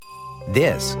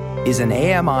This is an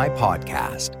AMI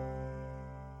podcast.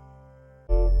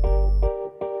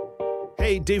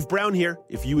 Hey, Dave Brown here.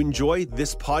 If you enjoy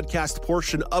this podcast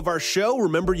portion of our show,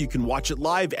 remember you can watch it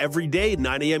live every day at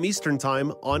 9 a.m. Eastern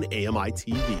Time on AMI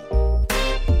TV.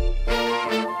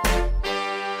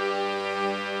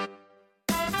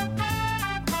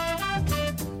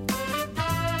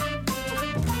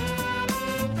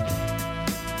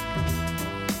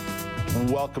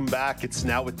 Welcome back. It's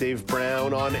Now with Dave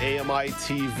Brown on AMI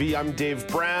TV. I'm Dave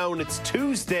Brown. It's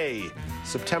Tuesday,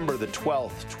 September the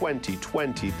 12th,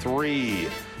 2023.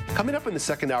 Coming up in the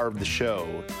second hour of the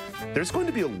show, there's going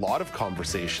to be a lot of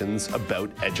conversations about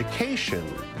education.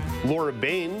 Laura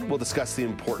Bain will discuss the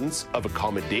importance of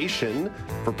accommodation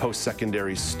for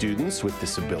post-secondary students with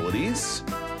disabilities.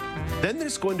 Then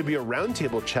there's going to be a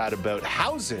roundtable chat about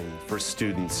housing for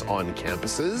students on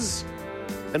campuses.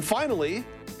 And finally,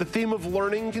 the theme of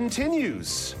learning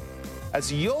continues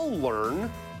as you'll learn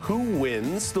who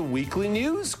wins the weekly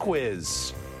news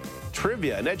quiz.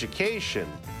 Trivia and education.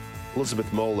 Elizabeth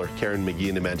Mohler, Magee,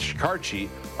 and Amanda Shekarchi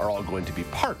are all going to be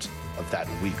part of that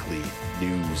weekly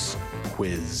news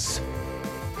quiz.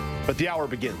 But the hour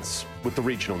begins with the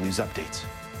regional news update.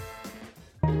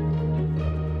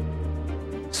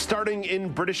 Starting in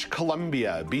British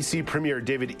Columbia, BC Premier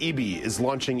David Eby is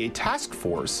launching a task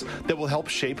force that will help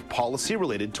shape policy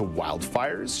related to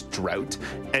wildfires, drought,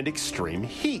 and extreme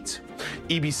heat.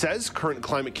 Eby says current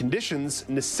climate conditions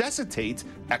necessitate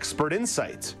expert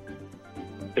insight.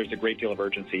 There's a great deal of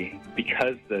urgency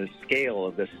because the scale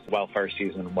of this wildfire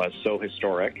season was so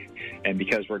historic, and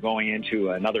because we're going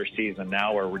into another season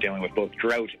now where we're dealing with both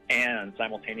drought and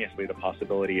simultaneously the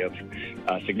possibility of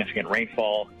significant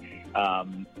rainfall.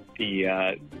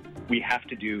 We have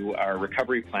to do our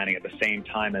recovery planning at the same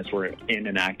time as we're in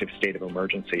an active state of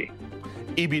emergency.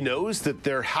 Eby knows that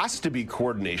there has to be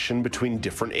coordination between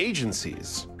different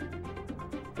agencies.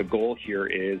 The goal here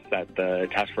is that the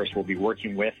task force will be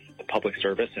working with the public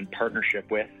service in partnership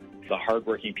with the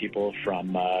hardworking people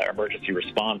from emergency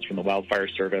response from the wildfire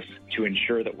service to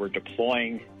ensure that we're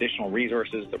deploying additional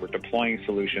resources, that we're deploying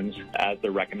solutions as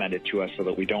they're recommended to us so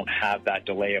that we don't have that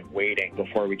delay of waiting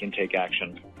before we can take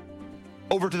action.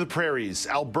 Over to the prairies,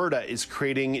 Alberta is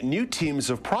creating new teams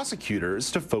of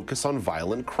prosecutors to focus on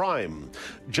violent crime.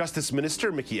 Justice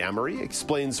Minister Mickey Amory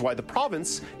explains why the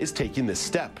province is taking this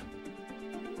step.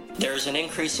 There's an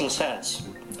increasing sense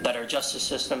that our justice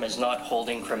system is not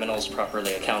holding criminals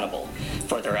properly accountable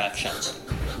for their actions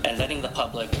and letting the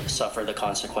public suffer the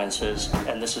consequences,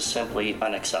 and this is simply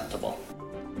unacceptable.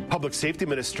 Public Safety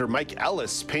Minister Mike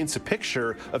Ellis paints a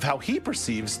picture of how he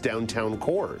perceives downtown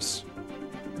cores.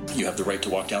 You have the right to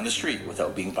walk down the street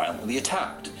without being violently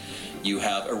attacked. You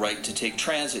have a right to take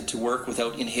transit to work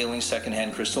without inhaling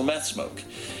secondhand crystal meth smoke.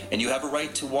 And you have a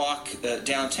right to walk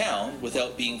downtown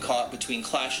without being caught between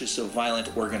clashes of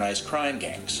violent organized crime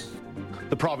gangs.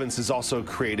 The province is also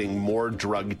creating more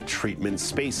drug treatment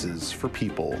spaces for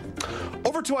people.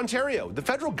 Over to Ontario, the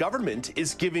federal government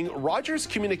is giving Rogers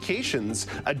Communications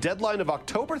a deadline of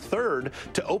October 3rd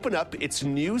to open up its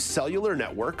new cellular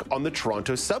network on the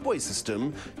Toronto subway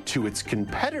system to its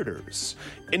competitors.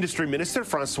 Industry Minister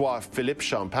François-Philippe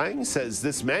Champagne says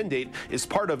this mandate is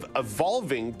part of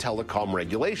evolving telecom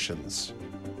regulations.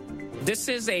 This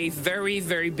is a very,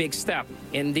 very big step.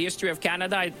 In the history of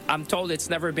Canada, I'm told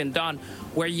it's never been done,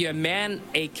 where you amend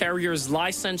a carrier's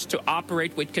license to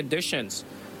operate with conditions.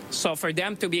 So for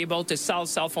them to be able to sell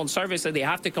cell phone services, they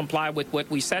have to comply with what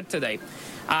we said today.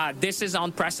 This is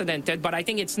unprecedented, but I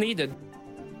think it's needed.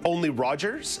 Only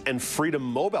Rogers and Freedom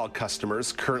Mobile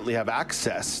customers currently have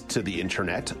access to the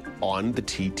internet on the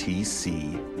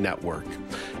TTC network.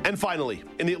 And finally,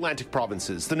 in the Atlantic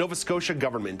provinces, the Nova Scotia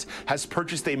government has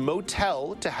purchased a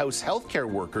motel to house healthcare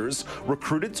workers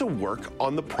recruited to work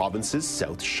on the province's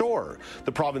South Shore.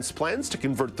 The province plans to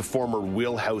convert the former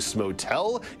Wheelhouse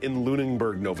Motel in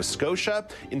Lunenburg, Nova Scotia,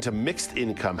 into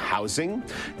mixed-income housing.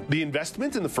 The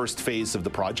investment in the first phase of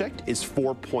the project is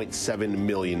 $4.7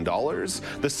 million.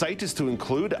 The site is to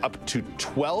include up to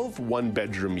 12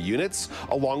 one-bedroom units,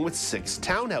 along with 6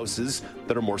 townhouses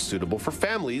that are more suitable for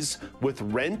families with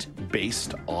rent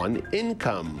based on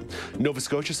income. Nova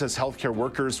Scotia says healthcare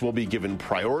workers will be given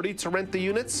priority to rent the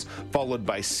units, followed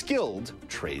by skilled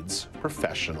trades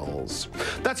professionals.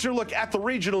 That's your look at the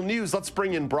regional news. Let's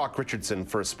bring in Brock Richardson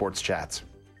for a sports chat.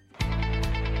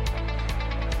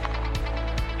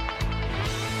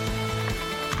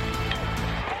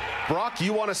 Brock,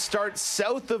 you want to start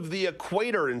south of the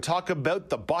equator and talk about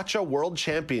the Bocce World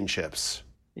Championships.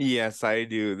 Yes, I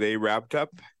do. They wrapped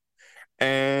up,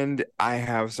 and I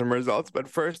have some results. But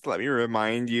first, let me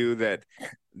remind you that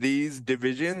these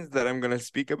divisions that I'm going to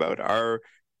speak about are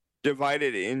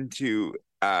divided into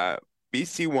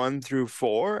BC 1 through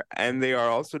 4, and they are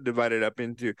also divided up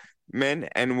into men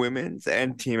and women's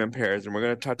and team and pairs. And we're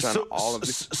going to touch on all of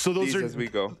these as we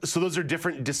go. So those are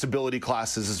different disability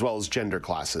classes as well as gender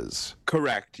classes?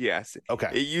 Correct, yes. Okay.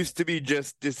 It used to be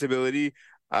just disability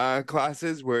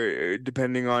classes where,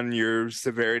 depending on your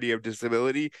severity of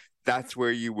disability, that's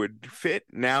where you would fit.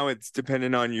 Now it's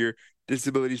dependent on your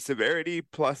disability severity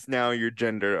plus now your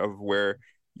gender of where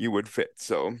you would fit.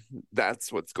 So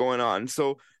that's what's going on.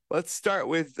 So let's start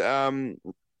with the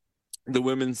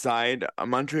women's side.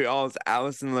 Montreal's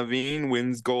Alison Levine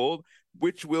wins gold,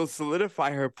 which will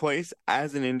solidify her place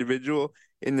as an individual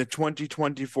in the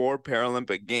 2024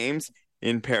 Paralympic Games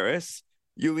in Paris.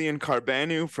 Yulian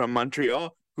Carbanu from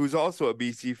Montreal, who's also a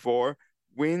BC4,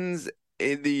 wins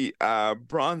the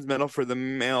bronze medal for the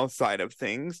male side of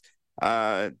things.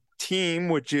 Team,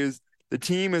 which is the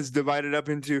team is divided up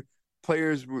into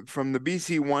players from the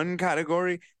BC1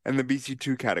 category and the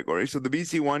BC2 category. So the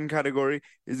BC1 category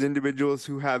is individuals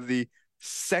who have the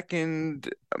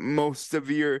second most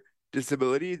severe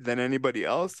disability than anybody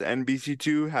else, and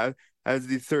BC2 has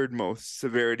the third most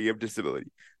severity of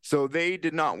disability. So they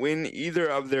did not win either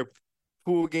of their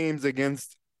pool games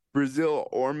against Brazil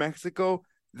or Mexico.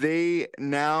 They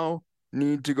now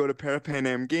need to go to Pan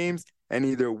Am Games and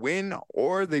either win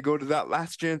or they go to that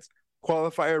last chance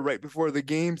qualifier right before the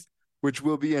games, which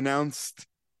will be announced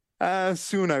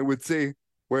soon, I would say,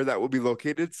 where that will be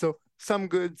located. So some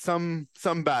good, some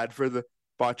bad for the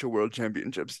Bocce World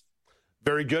Championships.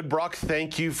 Very good, Brock.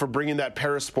 Thank you for bringing that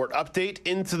Parasport update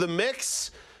into the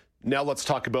mix. Now let's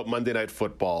talk about Monday Night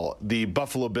Football. The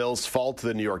Buffalo Bills fall to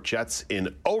the New York Jets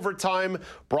in overtime.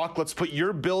 Brock, let's put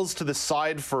your Bills to the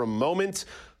side for a moment.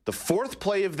 The fourth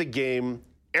play of the game,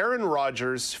 Aaron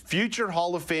Rodgers, future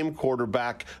Hall of Fame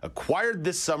quarterback, acquired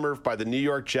this summer by the New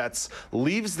York Jets,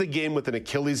 leaves the game with an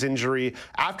Achilles injury.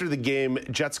 After the game,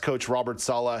 Jets coach Robert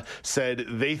Saleh said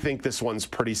they think this one's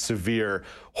pretty severe.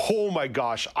 Oh my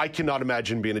gosh, I cannot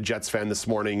imagine being a Jets fan this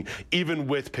morning, even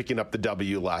with picking up the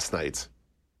W last night.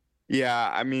 Yeah,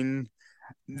 I mean,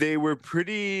 they were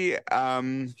pretty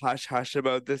hush-hush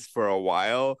about this for a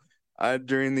while.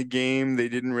 During the game, they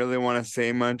didn't really want to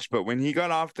say much, but when he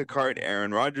got off the cart,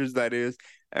 Aaron Rodgers, that is,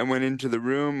 and went into the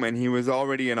room and he was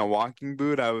already in a walking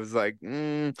boot, I was like,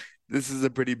 this is a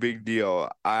pretty big deal.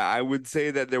 I would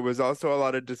say that there was also a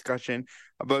lot of discussion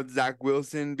about Zach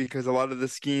Wilson because a lot of the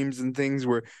schemes and things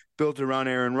were built around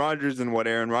Aaron Rodgers and what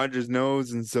Aaron Rodgers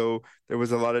knows, and so there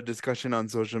was a lot of discussion on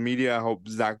social media. I hope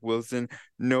Zach Wilson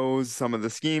knows some of the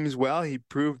schemes well. He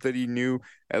proved that he knew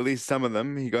at least some of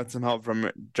them. He got some help from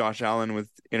Josh Allen with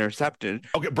intercepted.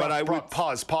 Okay, Brock,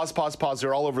 pause.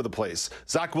 They're all over the place.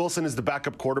 Zach Wilson is the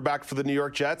backup quarterback for the New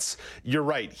York Jets. You're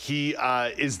right. He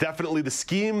is definitely the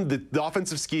scheme. The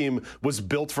offensive scheme was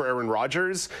built for Aaron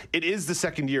Rodgers. It is the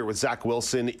second year with Zach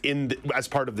Wilson as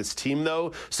part of this team,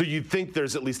 though. So you'd think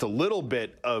there's at least a little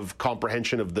bit of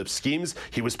comprehension of the schemes.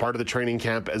 He was part of the training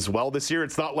camp as well this year.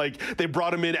 It's not like they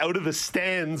brought him in out of the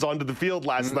stands onto the field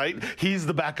last night. He's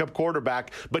the backup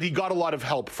quarterback, but he got a lot of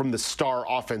help from the star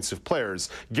offensive players.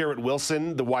 Garrett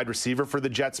Wilson, the wide receiver for the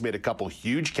Jets, made a couple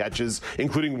huge catches,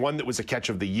 including one that was a catch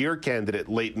of the year candidate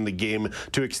late in the game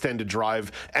to extend a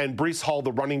drive. And Breece Hall,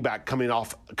 the running back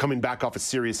coming back off a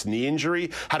serious knee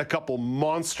injury, had a couple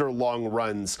monster long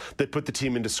runs that put the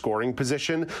team into scoring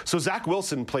position. So Zach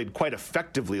Wilson played quite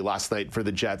effectively last night for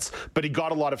the Jets, but he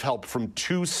got a lot of help from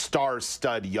two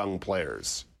star-stud young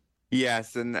players.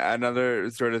 Yes, and another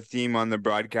sort of theme on the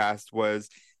broadcast was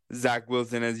Zach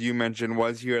Wilson, as you mentioned,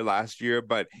 was here last year,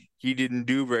 but he didn't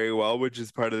do very well, which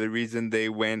is part of the reason they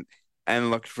went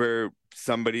and looked for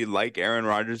somebody like Aaron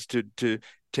Rodgers to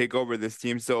take over this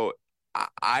team. So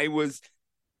I was,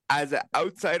 as an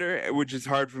outsider, which is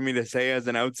hard for me to say as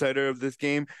an outsider of this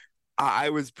game, I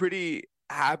was pretty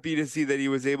happy to see that he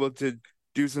was able to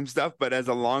do some stuff, but as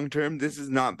a long-term, this is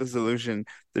not the solution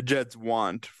the Jets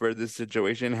want for this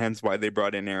situation, hence why they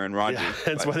brought in Aaron Rodgers. Yeah,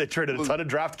 hence why they traded a ton of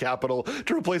draft capital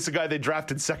to replace a guy they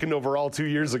drafted second overall 2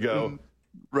 years ago.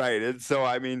 Right, and so,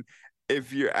 I mean,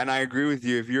 and I agree with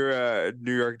you, if you're a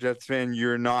New York Jets fan,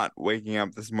 you're not waking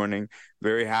up this morning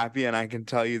very happy, and I can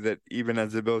tell you that even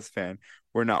as a Bills fan,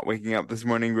 we're not waking up this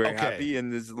morning very happy in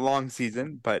this long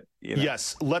season, but you know.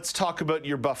 Yes, let's talk about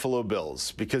your Buffalo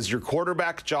Bills, because your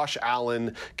quarterback, Josh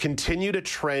Allen, continued a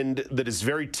trend that is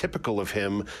very typical of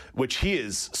him, which he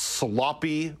is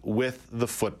sloppy with the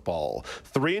football.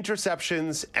 3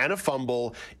 interceptions and a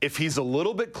fumble. If he's a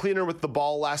little bit cleaner with the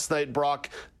ball last night, Brock,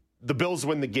 the Bills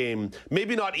win the game.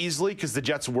 Maybe not easily because the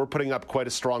Jets were putting up quite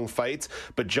a strong fight,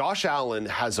 but Josh Allen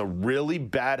has a really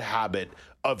bad habit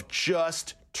of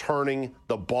just turning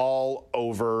the ball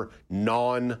over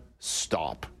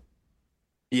non-stop.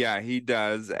 Yeah, he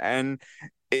does. And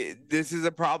this is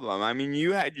a problem. I mean,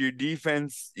 you had your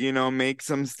defense, make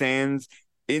some stands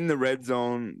in the red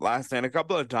zone last night a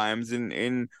couple of times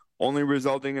in only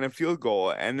resulting in a field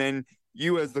goal. And then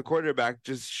you as the quarterback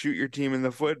just shoot your team in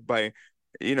the foot by,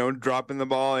 dropping the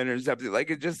ball, intercepting. Like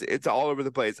it's all over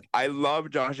the place. I love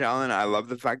Josh Allen. I love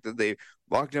the fact that they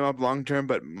locked him up long term,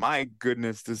 but my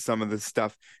goodness, does some of this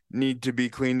stuff need to be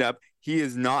cleaned up. He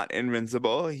is not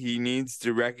invincible. He needs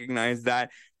to recognize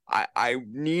that. I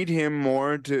need him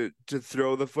more to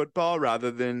throw the football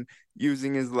rather than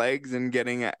using his legs and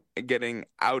getting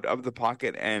out of the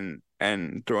pocket and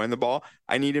throwing the ball.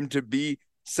 I need him to be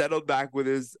settled back with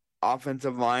his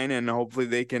offensive line, and hopefully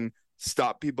they can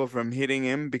stop people from hitting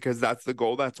him, because that's the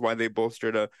goal. That's why they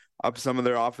bolstered up some of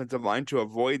their offensive line, to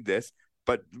avoid this.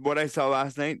 But what I saw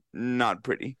last night, not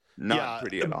pretty. Not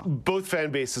pretty at all. Both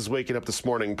fan bases waking up this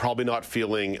morning probably not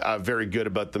feeling very good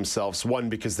about themselves. One,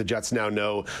 because the Jets now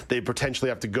know they potentially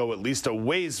have to go at least a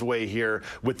ways away here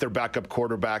with their backup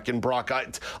quarterback. And Brock,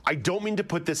 I don't mean to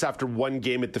put this after one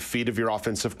game at the feet of your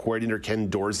offensive coordinator, Ken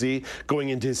Dorsey, going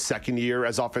into his second year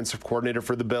as offensive coordinator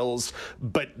for the Bills.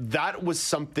 But that was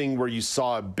something where you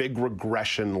saw a big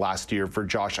regression last year for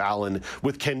Josh Allen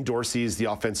with Ken Dorsey as the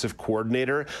offensive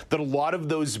coordinator, that a lot of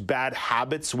those bad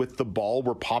habits with the ball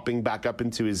were popping back up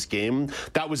into his game.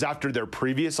 That was after their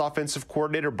previous offensive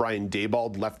coordinator, Brian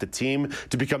Daboll, left the team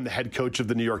to become the head coach of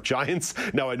the New York Giants.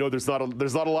 Now, I know there's not a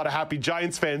lot of happy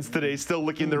Giants fans today still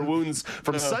licking their wounds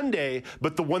from Sunday,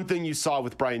 but the one thing you saw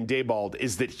with Brian Daboll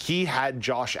is that he had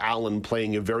Josh Allen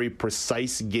playing a very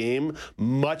precise game,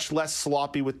 much less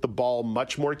sloppy with the ball,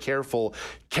 much more careful.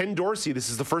 Ken Dorsey, this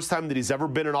is the first time that he's ever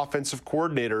been an offensive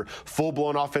coordinator,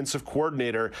 full-blown offensive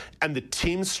coordinator, and the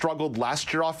team struggled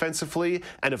last year offensively.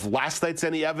 And if last night's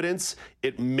any evidence,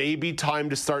 it may be time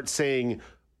to start saying,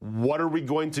 what are we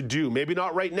going to do? Maybe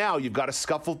not right now. You've got to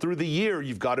scuffle through the year.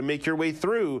 You've got to make your way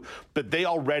through. But they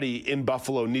already in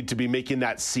Buffalo need to be making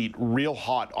that seat real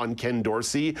hot on Ken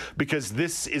Dorsey, because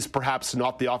this is perhaps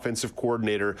not the offensive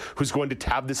coordinator who's going to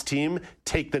have this team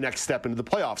take the next step into the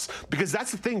playoffs. Because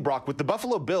that's the thing, Brock, with the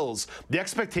Buffalo Bills, the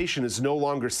expectation is no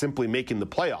longer simply making the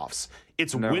playoffs.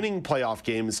 It's winning playoff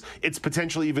games. It's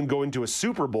potentially even going to a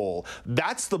Super Bowl.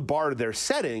 That's the bar they're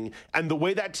setting. And the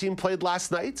way that team played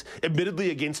last night, admittedly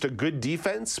against a good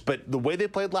defense, but the way they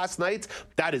played last night,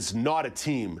 that is not a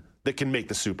team that can make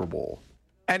the Super Bowl.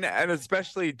 And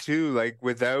especially, too, like,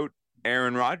 without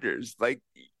Aaron Rodgers. Like,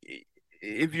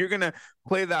 if you're going to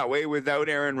play that way without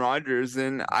Aaron Rodgers,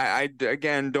 then I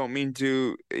again, don't mean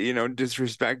to,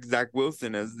 disrespect Zach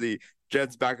Wilson as the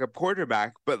Jets' backup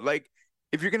quarterback, but, like,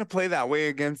 if you're going to play that way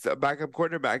against a backup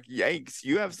quarterback, yikes,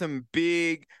 you have some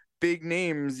big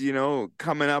names,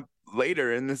 coming up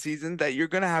later in the season that you're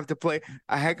going to have to play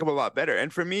a heck of a lot better.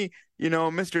 And for me,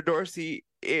 Mr. Dorsey,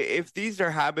 if these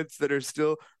are habits that are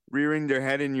still rearing their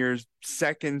head in your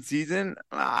second season,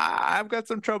 I've got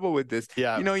some trouble with this.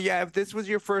 Yeah. If this was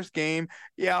your first game,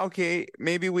 okay,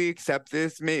 maybe we accept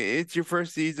this. Maybe it's your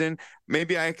first season.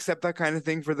 Maybe I accept that kind of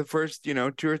thing for the first,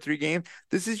 2 or 3 games.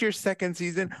 This is your second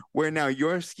season where now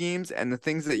your schemes and the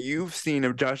things that you've seen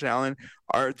of Josh Allen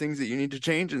are things that you need to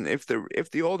change. And if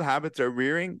the old habits are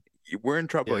rearing, we're in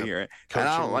trouble here. And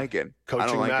I don't like it.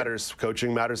 Coaching matters.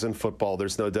 Coaching matters in football.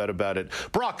 There's no doubt about it.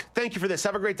 Brock, thank you for this.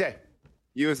 Have a great day.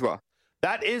 You as well.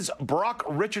 That is Brock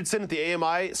Richardson at the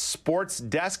AMI Sports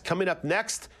Desk. Coming up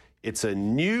next, it's a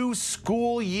new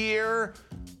school year,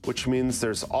 which means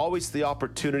there's always the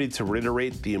opportunity to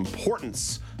reiterate the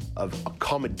importance of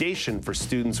accommodation for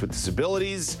students with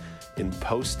disabilities in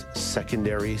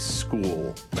post-secondary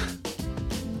school.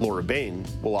 Laura Bain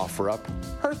will offer up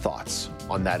her thoughts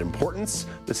on that importance.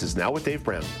 This is Now with Dave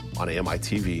Brown on AMI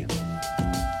TV.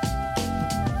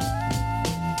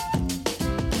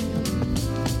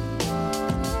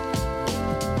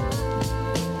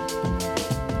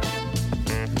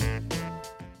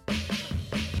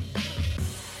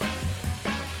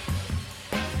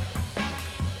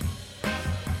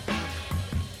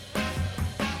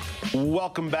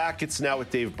 Welcome back. It's Now with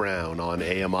Dave Brown on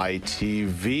AMI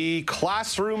TV.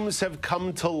 Classrooms have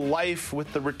come to life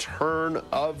with the return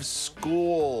of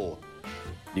school.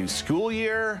 New school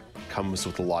year comes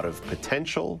with a lot of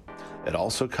potential. It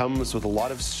also comes with a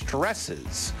lot of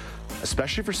stresses,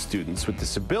 especially for students with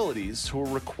disabilities who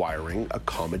are requiring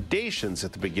accommodations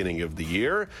at the beginning of the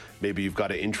year. Maybe you've got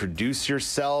to introduce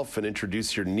yourself and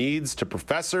introduce your needs to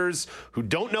professors who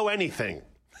don't know anything.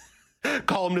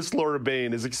 Columnist Laura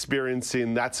Bain is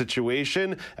experiencing that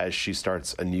situation as she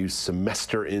starts a new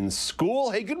semester in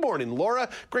school. Hey, good morning, Laura.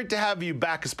 Great to have you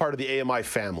back as part of the AMI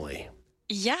family.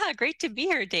 Yeah, great to be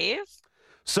here, Dave.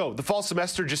 So the fall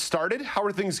semester just started. How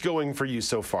are things going for you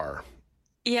so far?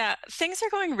 Yeah, things are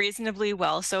going reasonably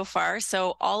well so far.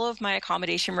 So all of my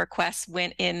accommodation requests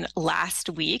went in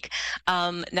last week.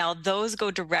 Now those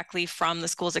go directly from the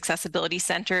school's accessibility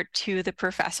center to the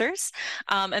professors.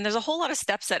 And there's a whole lot of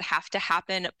steps that have to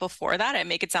happen before that. I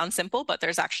make it sound simple, but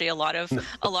there's actually a lot of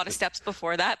steps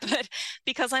before that. But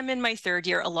because I'm in my third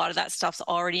year, a lot of that stuff's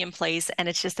already in place, and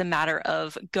it's just a matter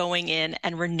of going in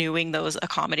and renewing those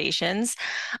accommodations.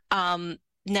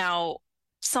 Now,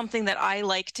 something that I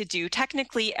like to do,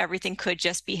 technically everything could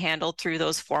just be handled through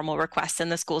those formal requests in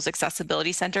the school's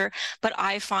accessibility center, but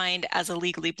I find as a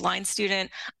legally blind student,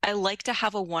 I like to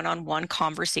have a one-on-one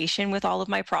conversation with all of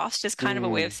my profs, just kind of a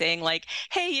way of saying like,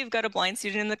 hey, you've got a blind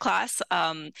student in the class,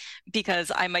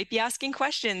 because I might be asking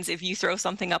questions if you throw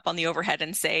something up on the overhead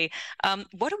and say,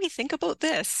 what do we think about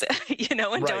this?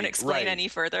 And don't explain any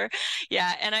further.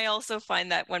 Yeah, and I also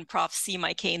find that when profs see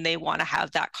my cane, they want to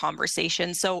have that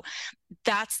conversation. So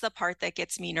that's the part that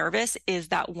gets me nervous, is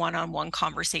that one-on-one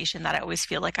conversation that I always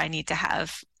feel like I need to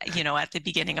have, at the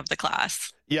beginning of the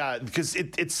class. Yeah, because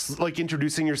it's like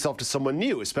introducing yourself to someone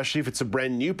new, especially if it's a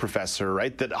brand new professor,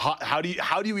 right? That how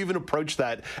do you even approach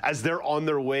that as they're on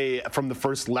their way from the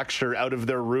first lecture out of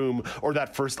their room, or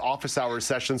that first office hour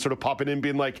session, sort of popping in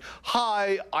being like,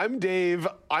 hi, I'm Dave,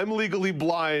 I'm legally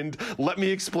blind, let me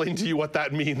explain to you what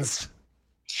that means.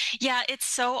 Yeah, it's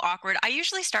so awkward. I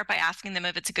usually start by asking them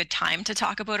if it's a good time to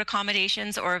talk about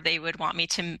accommodations, or if they would want me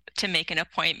to make an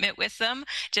appointment with them,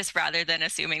 just rather than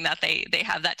assuming that they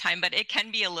have that time. But it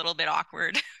can be a little bit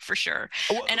awkward for sure.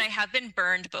 And I have been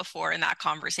burned before in that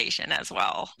conversation as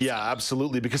well. Yeah,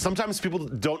 absolutely. Because sometimes people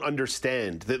don't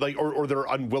understand that, or they're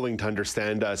unwilling to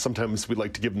understand. Sometimes we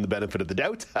like to give them the benefit of the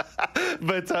doubt,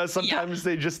 but sometimes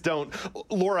they just don't.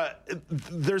 Laura,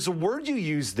 there's a word you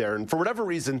used there, and for whatever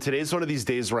reason, today's one of these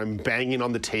days where I'm banging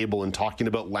on the table and talking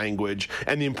about language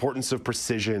and the importance of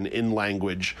precision in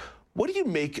language. What do you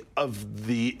make of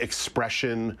the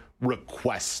expression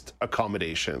request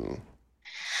accommodation?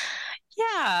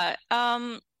 Yeah.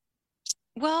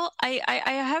 Well, I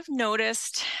have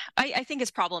noticed, I think it's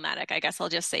problematic, I guess I'll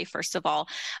just say first of all,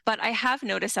 but I have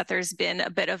noticed that there's been a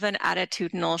bit of an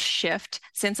attitudinal shift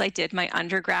since I did my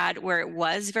undergrad, where it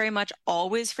was very much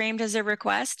always framed as a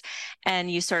request,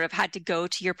 and you sort of had to go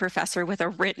to your professor with a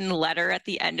written letter at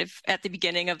the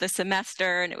beginning of the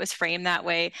semester, and it was framed that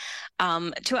way.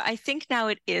 I think now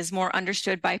it is more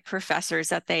understood by professors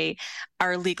that they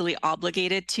are legally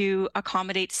obligated to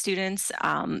accommodate students,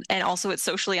 and also it's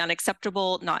socially unacceptable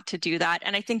not to do that.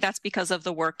 And I think that's because of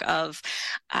the work of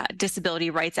disability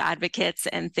rights advocates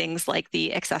and things like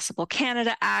the Accessible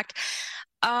Canada Act.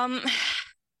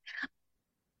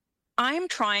 I'm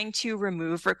trying to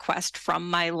remove request from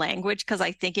my language because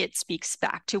I think it speaks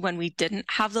back to when we didn't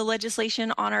have the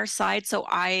legislation on our side. So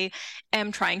I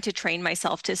am trying to train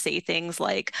myself to say things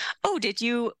like, oh, did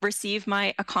you receive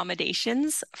my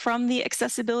accommodations from the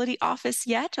accessibility office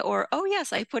yet? Or, oh,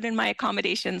 yes, I put in my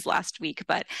accommodations last week.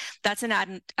 But that's an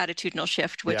attitudinal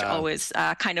shift, which always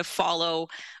kind of follow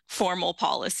formal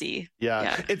policy.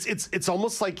 Yeah. It's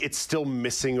almost like it's still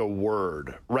missing a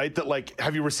word, right? That like,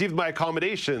 have you received my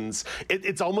accommodations?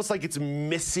 It's almost like it's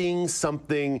missing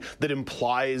something that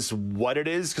implies what it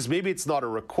is, because maybe it's not a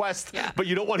request, but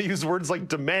you don't want to use words like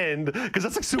demand because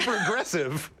that's like super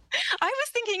aggressive. I was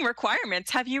thinking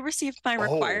requirements. Have you received my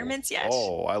requirements yet?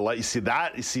 Oh, I like, you see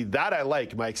that I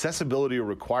like my accessibility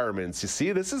requirements. You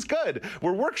see, this is good.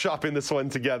 We're workshopping this one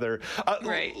together.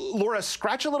 Right. Laura,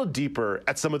 scratch a little deeper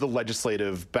at some of the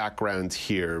legislative background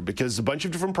here, because a bunch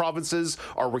of different provinces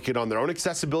are working on their own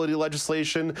accessibility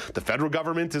legislation. The federal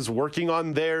government is working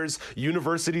on theirs.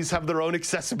 Universities have their own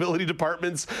accessibility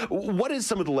departments. What is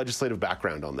some of the legislative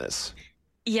background on this?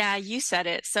 Yeah, you said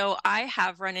it. So I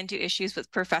have run into issues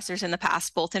with professors in the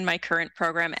past, both in my current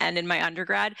program and in my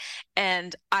undergrad.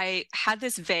 And I had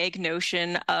this vague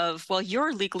notion of, well,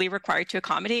 you're legally required to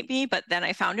accommodate me, but then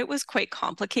I found it was quite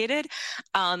complicated.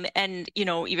 And,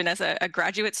 even as a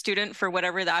graduate student, for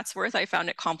whatever that's worth, I found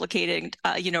it complicated,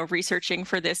 researching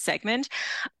for this segment.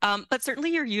 But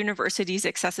certainly your university's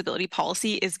accessibility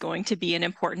policy is going to be an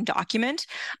important document.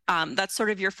 That's sort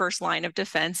of your first line of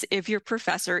defense. If your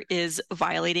professor is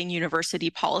violating university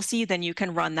policy, then you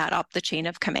can run that up the chain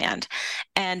of command.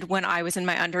 And when I was in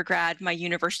my undergrad, my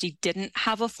university didn't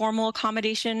have a formal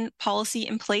accommodation policy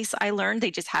in place. I learned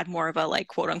they just had more of a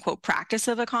quote unquote practice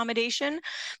of accommodation.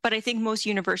 But I think most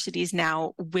universities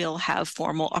now will have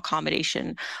formal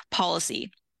accommodation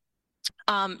policy.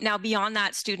 Now, beyond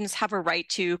that, students have a right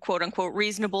to quote unquote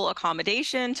reasonable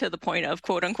accommodation to the point of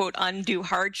quote unquote undue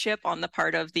hardship on the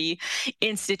part of the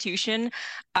institution.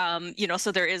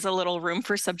 So there is a little room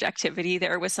for subjectivity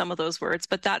there with some of those words,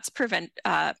 but that's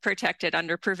protected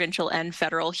under provincial and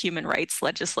federal human rights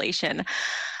legislation.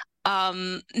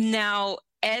 Now,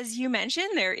 as you mentioned,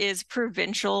 there is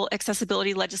provincial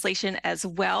accessibility legislation as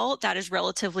well that is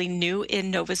relatively new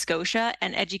in Nova Scotia,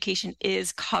 and education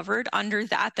is covered under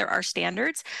that. There are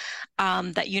standards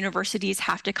that universities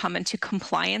have to come into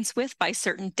compliance with by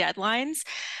certain deadlines.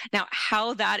 Now,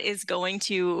 how that is going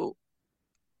to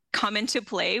come into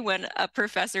play when a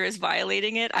professor is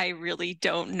violating it, I really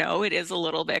don't know. It is a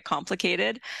little bit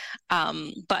complicated,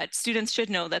 but students should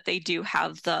know that they do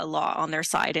have the law on their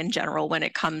side in general when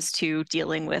it comes to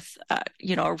dealing with,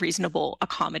 a reasonable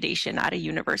accommodation at a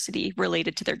university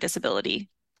related to their disability.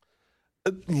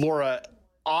 Laura,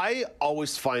 I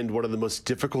always find one of the most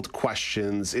difficult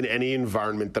questions in any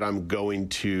environment that I'm going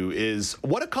to is,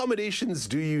 what accommodations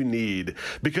do you need?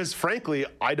 Because frankly,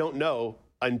 I don't know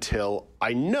until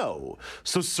I know.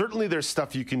 So certainly there's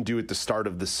stuff you can do at the start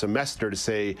of the semester to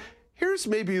say, here's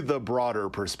maybe the broader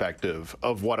perspective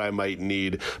of what I might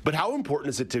need. But how important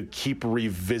is it to keep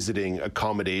revisiting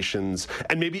accommodations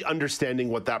and maybe understanding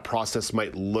what that process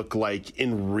might look like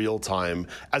in real time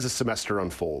as a semester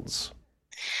unfolds?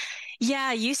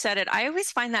 Yeah, you said it. I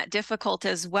always find that difficult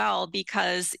as well,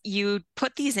 because you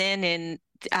put these in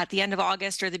at the end of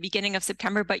August or the beginning of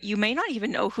September, but you may not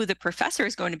even know who the professor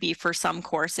is going to be for some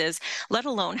courses, let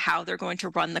alone how they're going to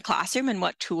run the classroom and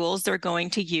what tools they're going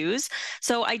to use.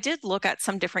 So I did look at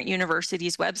some different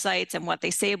universities' websites and what they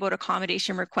say about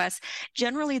accommodation requests.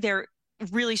 Generally, they're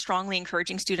really strongly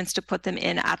encouraging students to put them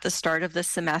in at the start of the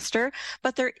semester,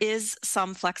 but there is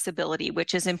some flexibility,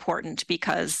 which is important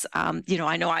because,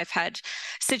 I know I've had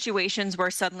situations where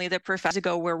suddenly the professor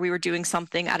where we were doing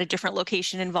something at a different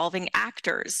location involving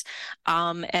actors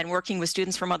and working with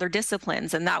students from other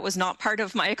disciplines, and that was not part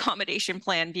of my accommodation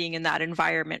plan being in that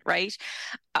environment, right?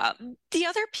 The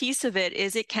other piece of it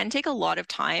is it can take a lot of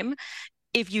time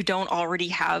if you don't already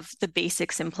have the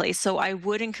basics in place. So I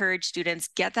would encourage students,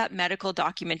 get that medical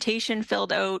documentation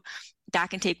filled out.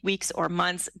 That can take weeks or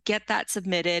months. Get that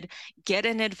submitted, get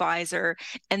an advisor.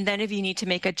 And then if you need to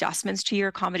make adjustments to your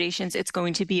accommodations, it's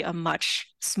going to be a much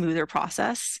smoother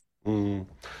process.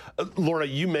 Laura,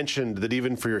 you mentioned that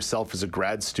even for yourself as a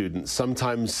grad student,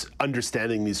 sometimes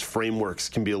understanding these frameworks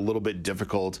can be a little bit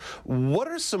difficult. What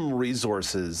are some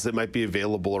resources that might be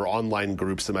available or online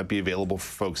groups that might be available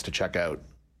for folks to check out?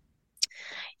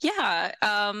 Yeah.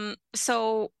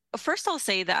 So first I'll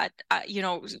say that,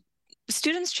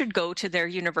 students should go to their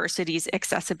university's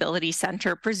accessibility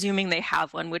center, presuming they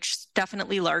have one, which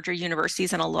definitely larger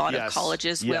universities and a lot of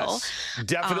colleges will.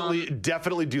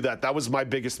 Definitely do that. That was my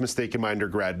biggest mistake in my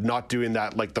undergrad, not doing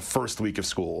that like the first week of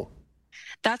school.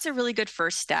 That's a really good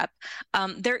first step.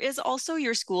 There is also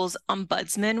your school's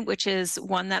ombudsman, which is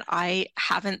one that I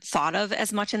haven't thought of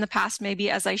as much in the past,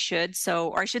 maybe as I should.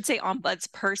 Or I should say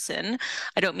ombudsperson.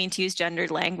 I don't mean to use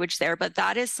gendered language there, but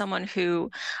that is someone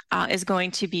who is going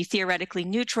to be theoretically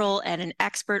neutral and an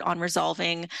expert on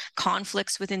resolving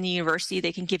conflicts within the university.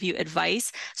 They can give you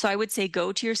advice. So I would say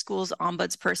go to your school's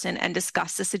ombudsperson and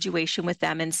discuss the situation with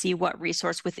them and see what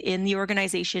resource within the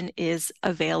organization is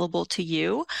available to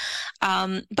you.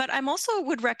 But I'm also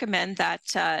would recommend that,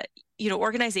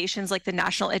 organizations like the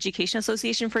National Education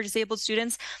Association for Disabled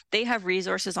Students, they have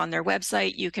resources on their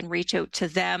website. You can reach out to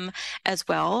them as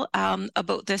well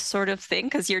about this sort of thing,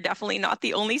 because you're definitely not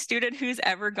the only student who's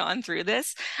ever gone through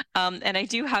this. And I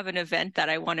do have an event that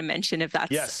I want to mention, if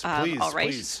that's all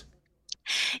right. Please.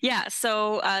 Yeah,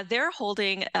 so they're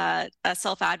holding a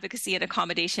self-advocacy and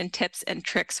accommodation tips and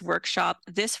tricks workshop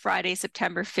this Friday,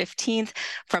 September 15th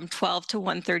from 12 to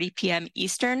 1:30 p.m.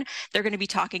 Eastern. They're going to be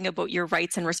talking about your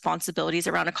rights and responsibilities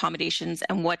around accommodations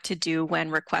and what to do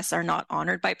when requests are not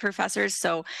honored by professors.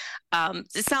 So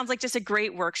it sounds like just a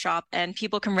great workshop, and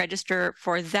people can register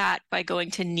for that by going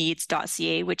to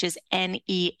neads.ca, which is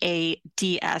neads.ca.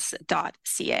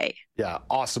 Yeah,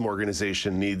 awesome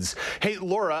organization, Needs. Hey,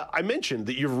 Laura, I mentioned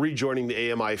that you're rejoining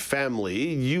the AMI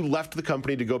family. You left the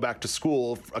company to go back to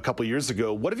school a couple years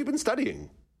ago. What have you been studying?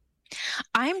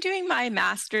 I'm doing my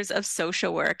master's of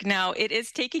social work. Now, it is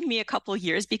taking me a couple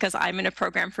years because I'm in a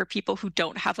program for people who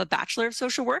don't have a bachelor of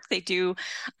social work. They do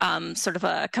sort of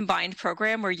a combined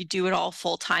program where you do it all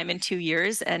full time in 2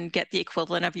 years and get the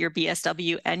equivalent of your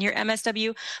BSW and your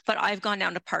MSW. But I've gone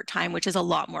down to part-time, which is a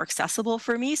lot more accessible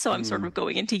for me. So I'm sort of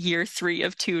going into year 3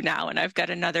 of 2 now, and I've got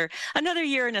another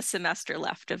year and a semester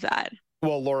left of that.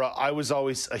 Well, Laura, I was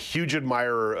always a huge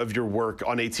admirer of your work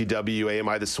on ATW,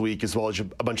 AMI This Week, as well as a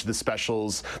bunch of the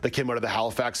specials that came out of the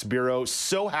Halifax Bureau.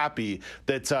 So happy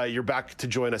that you're back to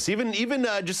join us, even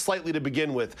just slightly to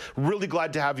begin with. Really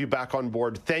glad to have you back on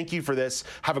board. Thank you for this.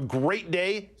 Have a great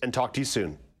day and talk to you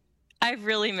soon. I've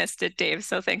really missed it, Dave,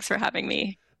 so thanks for having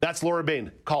me. That's Laura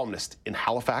Bain, columnist in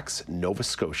Halifax, Nova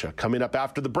Scotia. Coming up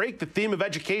after the break, the theme of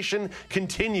education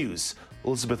continues.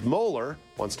 Elizabeth Mohler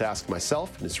wants to ask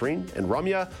myself, Nisreen, and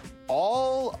Ramya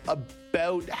all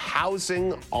about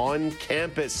housing on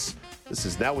campus. This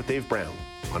is Now with Dave Brown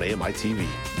on AMI TV.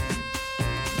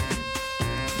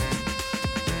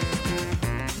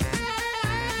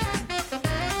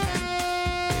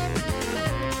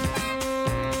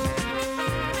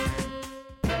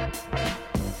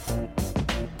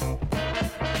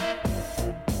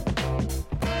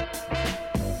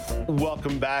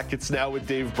 Welcome back. It's Now with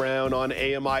Dave Brown on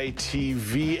AMI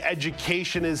TV.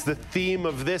 Education is the theme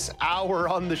of this hour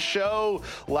on the show.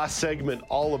 Last segment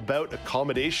all about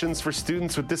accommodations for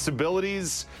students with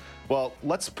disabilities. Well,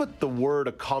 let's put the word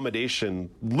accommodation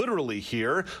literally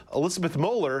here. Elizabeth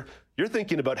Mohler, you're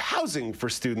thinking about housing for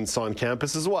students on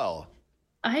campus as well.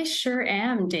 I sure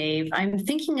am, Dave. I'm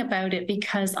thinking about it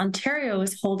because Ontario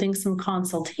is holding some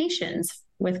consultations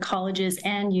with colleges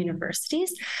and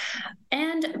universities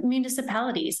and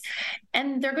municipalities.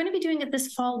 And they're going to be doing it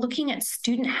this fall, looking at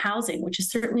student housing, which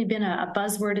has certainly been a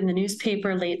buzzword in the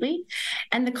newspaper lately.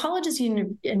 And the colleges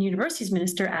and universities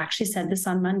minister actually said this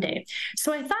on Monday.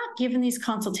 So I thought, given these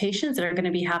consultations that are going to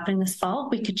be happening this fall,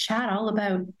 we could chat all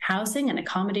about housing and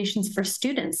accommodations for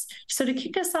students. So to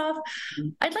kick us off,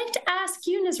 I'd like to ask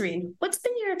you, Nisreen, what's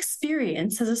been your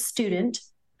experience as a student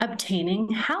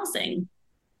obtaining housing?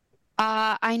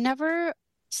 I never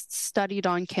studied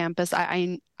on campus.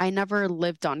 I never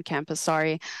lived on campus,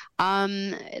 sorry.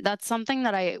 That's something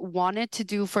that I wanted to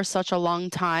do for such a long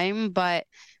time, but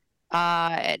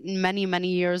many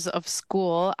years of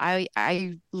school,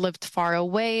 I lived far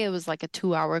away. It was like a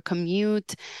 2-hour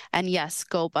commute. And yes,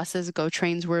 go buses, go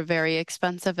trains were very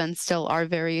expensive and still are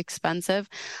very expensive.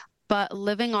 But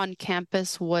living on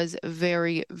campus was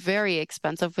very, very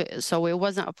expensive. So it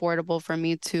wasn't affordable for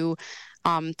me to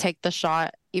take the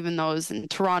shot, even though it was in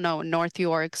Toronto, North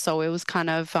York. So it was kind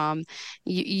of,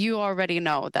 you already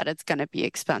know that it's going to be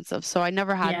expensive. So I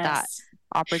never had that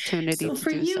opportunity to do so.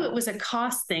 For you, it was a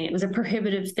cost thing. It was a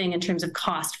prohibitive thing in terms of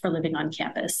cost for living on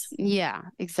campus. Yeah,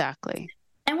 exactly.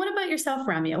 And what about yourself,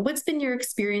 Ramya? What's been your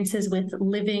experiences with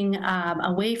living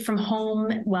away from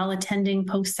home while attending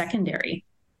post-secondary?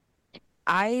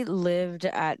 I lived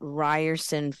at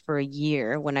Ryerson for a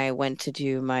year when I went to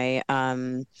do my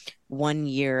 1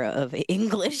 year of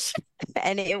English,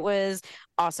 and it was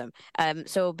awesome.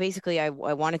 So basically, I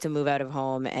wanted to move out of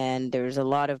home, and there was a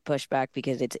lot of pushback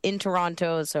because it's in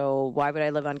Toronto. So why would I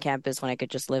live on campus when I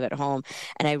could just live at home?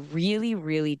 And I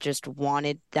really just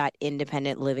wanted that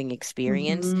independent living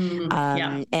experience.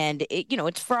 And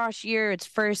it's frosh year, it's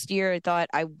first year. I thought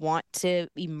I want to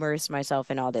immerse myself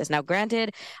in all this. Now,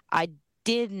 granted, I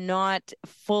did not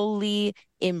fully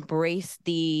embrace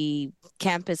the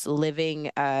campus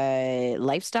living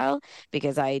lifestyle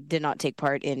because I did not take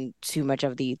part in too much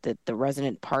of the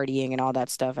resident partying and all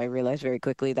that stuff. I realized very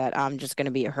quickly that I'm just going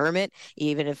to be a hermit,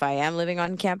 even if I am living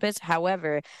on campus.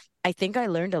 However, I think I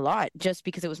learned a lot just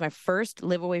because it was my first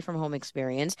live away from home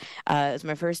experience. It was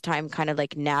my first time kind of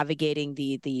like navigating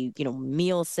the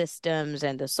meal systems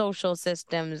and the social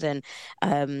systems and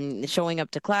showing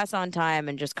up to class on time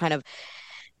and just kind of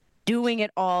doing it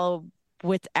all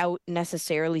without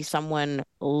necessarily someone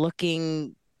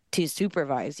looking to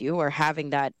supervise you or having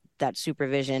that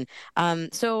supervision.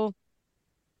 So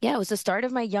yeah, it was the start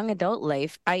of my young adult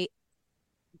life. I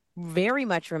very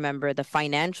much remember the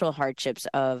financial hardships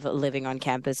of living on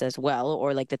campus as well,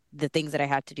 or like the things that I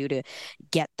had to do to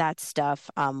get that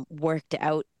stuff worked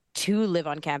out to live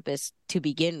on campus to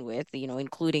begin with,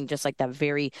 including just like that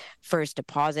very first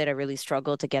deposit. I really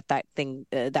struggled to get that thing,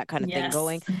 that kind of thing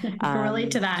going.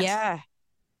 Relate to that.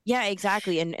 Yeah,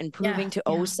 exactly. And proving to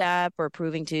OSAP or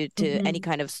proving to any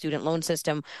kind of student loan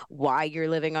system why you're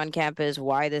living on campus,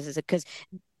 why this is because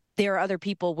there are other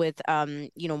people with,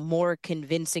 more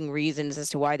convincing reasons as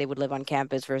to why they would live on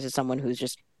campus versus someone who's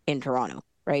just in Toronto,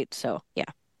 right? So, yeah.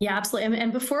 Yeah, absolutely.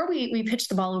 And before we pitch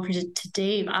the ball over to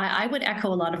Dave, I would echo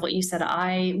a lot of what you said.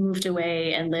 I moved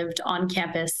away and lived on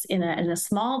campus in a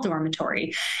small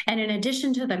dormitory. And in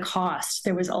addition to the cost,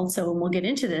 there was also, and we'll get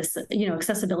into this,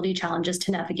 accessibility challenges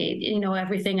to navigate,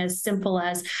 everything as simple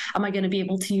as, am I going to be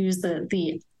able to use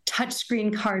the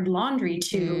touchscreen card laundry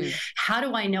to how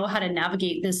do I know how to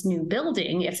navigate this new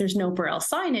building if there's no braille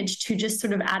signage, to just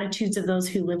sort of attitudes of those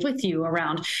who live with you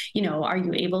around, are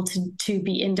you able to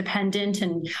be independent,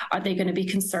 and are they going to be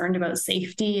concerned about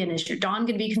safety, and is your Don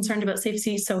going to be concerned about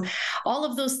safety? So all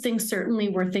of those things certainly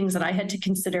were things that I had to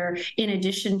consider, in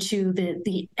addition to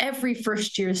the every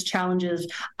first year's challenges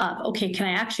of, okay, can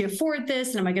I actually afford this?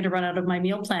 And am I going to run out of my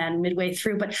meal plan midway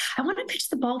through? But I want to pitch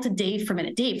the ball to Dave for a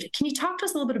minute. Dave, can you talk to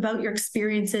us a little bit about your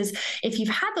experiences, if you've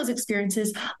had those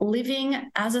experiences living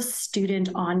as a student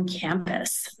on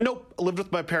campus? Nope. I lived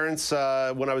with my parents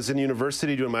when I was in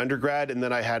university doing my undergrad, and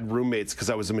then I had roommates because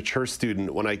I was a mature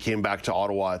student when I came back to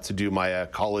Ottawa to do my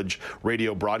college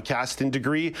radio broadcasting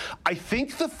degree. I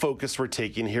think the focus we're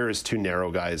taking here is too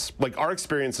narrow, guys. Like, our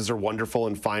experiences are wonderful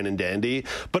and fine and dandy,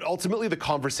 but ultimately the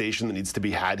conversation that needs to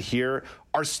be had here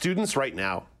are students right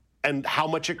now, and how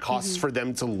much it costs for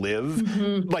them to live.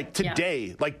 Like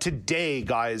today,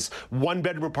 guys,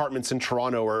 one-bedroom apartments in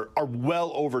Toronto are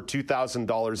well over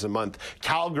 $2,000 a month.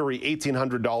 Calgary,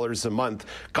 $1,800 a month.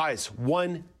 Guys,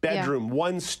 one bedroom,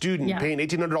 one student paying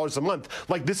 $1,800 a month.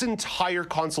 Like, this entire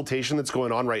consultation that's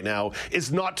going on right now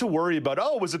is not to worry about,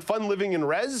 oh, was it fun living in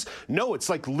res? No, it's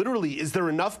like, literally, is there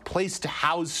enough place to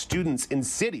house students in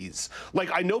cities?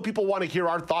 Like, I know people want to hear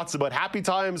our thoughts about happy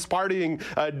times, partying,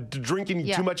 drinking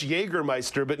too much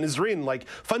Jägermeister, but Nazreen, like,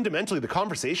 fundamentally the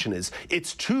conversation is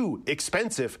it's too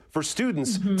expensive for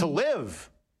students to live.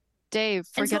 Dave,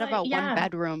 forget about one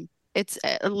bedroom. It's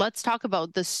let's talk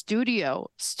about the studio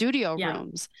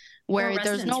rooms where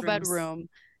there's no bedroom.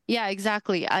 Yeah,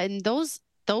 exactly. And those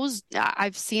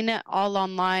I've seen it all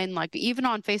online, like even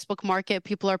on Facebook Market,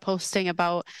 people are posting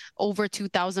about over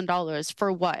 $2,000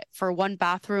 for what? For one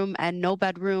bathroom and no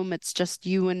bedroom. It's just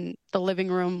you in the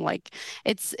living room. Like,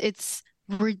 it's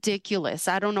ridiculous.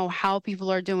 I don't know how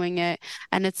people are doing it,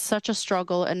 and it's such a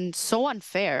struggle and so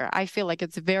unfair. I feel like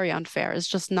it's very unfair.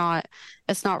 It's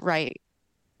not right.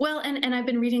 Well, and I've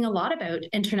been reading a lot about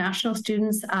international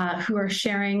students who are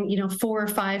sharing, 4 or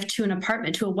 5 to an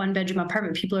apartment, to a one-bedroom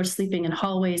apartment. People are sleeping in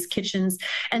hallways, kitchens.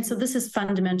 And so this is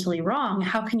fundamentally wrong.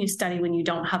 How can you study when you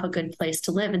don't have a good place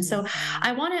to live? And so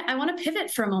I want to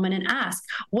pivot for a moment and ask,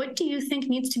 what do you think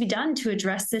needs to be done to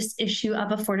address this issue of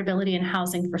affordability and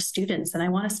housing for students? And I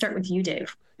want to start with you,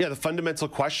 Dave. Yeah, the fundamental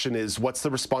question is, what's the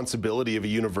responsibility of a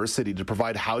university to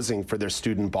provide housing for their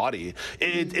student body?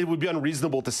 It would be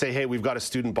unreasonable to say, hey, we've got a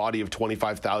student body of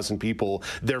 25,000 people,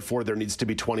 therefore there needs to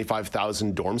be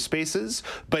 25,000 dorm spaces.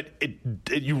 But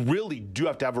you really do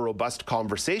have to have a robust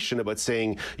conversation about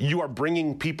saying, you are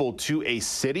bringing people to a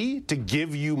city to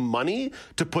give you money,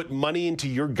 to put money into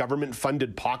your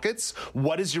government-funded pockets.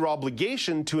 What is your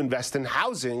obligation to invest in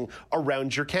housing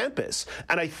around your campus?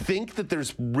 And I think that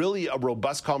there's really a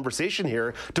robust conversation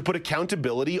here to put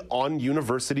accountability on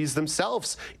universities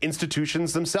themselves,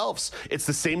 institutions themselves. It's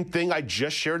the same thing. I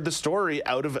just shared the story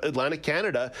out of Atlantic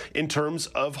Canada in terms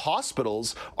of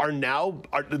hospitals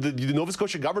the Nova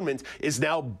Scotia government is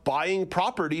now buying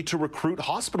property to recruit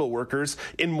hospital workers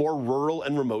in more rural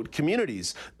and remote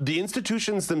communities. The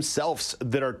institutions themselves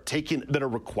that are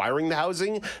requiring the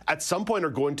housing at some point are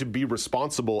going to be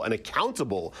responsible and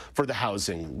accountable for the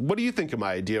housing. What do you think of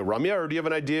my idea, Ramya, or do you have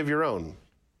an idea of your own?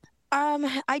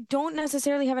 I don't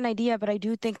necessarily have an idea, but I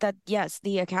do think that, yes,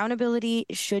 the accountability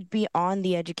should be on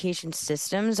the education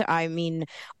systems. I mean,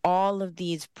 all of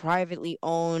these privately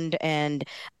owned and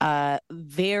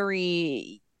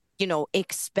very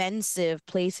expensive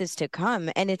places to come.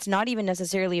 And it's not even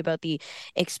necessarily about the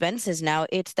expenses now.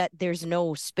 It's that there's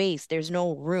no space, there's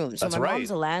no room. So my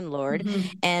mom's a landlord,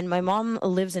 and my mom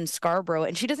lives in Scarborough,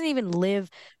 and she doesn't even live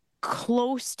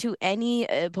close to any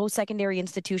post-secondary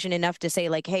institution enough to say,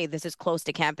 like, hey, this is close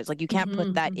to campus. Like, you can't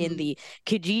put that in the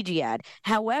Kijiji ad.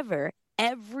 However,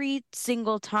 every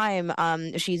single time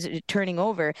she's turning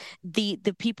over, the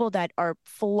people that are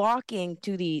flocking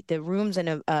to the rooms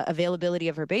and availability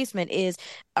of her basement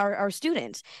are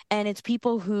students. And it's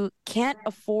people who can't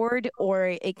afford or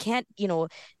it can't,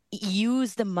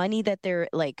 use the money that they're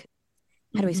like,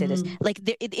 how do I say this? Like,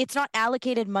 it's not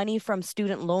allocated money from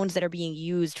student loans that are being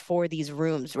used for these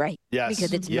rooms, right? Yes.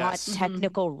 Because it's not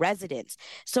technical residence.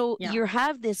 So you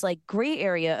have this like gray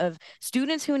area of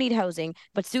students who need housing,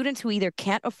 but students who either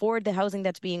can't afford the housing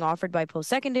that's being offered by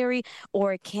post-secondary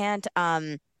or can't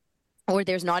or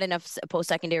there's not enough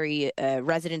post-secondary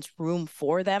residence room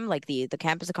for them, like the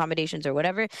campus accommodations or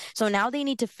whatever. So now they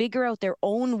need to figure out their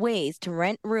own ways to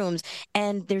rent rooms,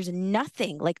 and there's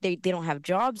nothing. Like they don't have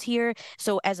jobs here.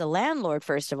 So as a landlord,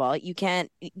 first of all, you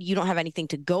don't have anything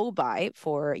to go by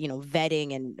for,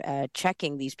 vetting and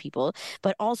checking these people.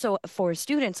 But also for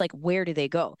students, like, where do they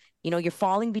go? You're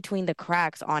falling between the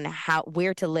cracks on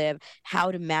where to live,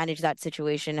 how to manage that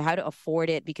situation, how to afford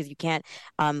it, because you can't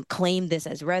claim this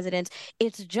as residents.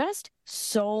 It's just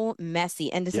so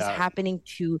messy. And this is happening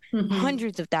to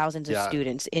hundreds of thousands of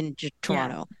students in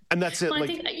Toronto. And that's it. Well,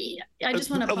 I just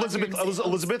want to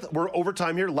Elizabeth, we're over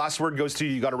time here. Last word goes to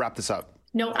you. You got to wrap this up.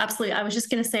 No, absolutely. I was just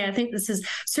going to say, I think this is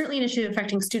certainly an issue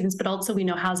affecting students, but also we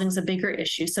know housing is a bigger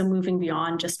issue. So moving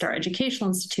beyond just our educational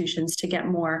institutions to get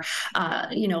more,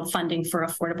 funding for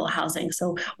affordable housing.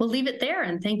 So we'll leave it there.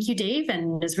 And thank you, Dave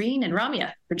and Nazreen and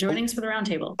Ramya, for joining us for the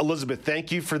roundtable. Elizabeth,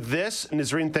 thank you for this.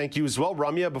 Nazreen, thank you as well.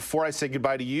 Ramya, before I say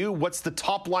goodbye to you, what's the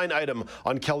top line item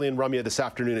on Kelly and Ramya this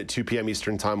afternoon at 2 p.m.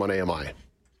 Eastern Time on AMI?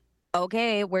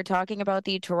 Okay, we're talking about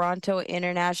the Toronto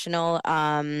International,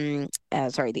 Toronto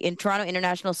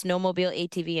International Snowmobile,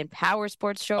 ATV, and Power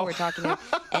Sports Show. We're talking about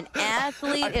an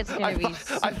athlete. It's going to be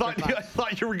I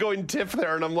thought you were going TIFF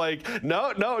there, and I'm like,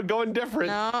 no, going different.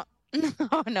 No,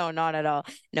 not at all.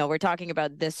 No, we're talking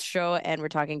about this show, and we're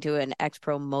talking to an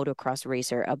ex-pro motocross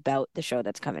racer about the show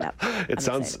that's coming up. It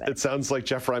sounds like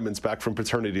Jeff Ryman's back from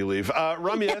paternity leave.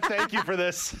 Ramya, thank you for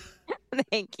this.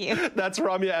 Thank you. That's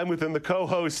Ramya Amuthan, the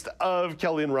co-host of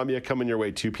Kelly and Ramya, coming your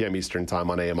way 2 p.m. Eastern Time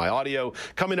on AMI Audio.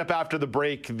 Coming up after the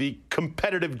break, the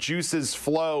competitive juices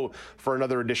flow for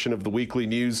another edition of the weekly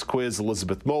news quiz.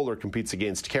 Elizabeth Mohler competes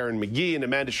against Karen Magee and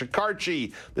Amanda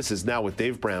Shekarchi. This is Now with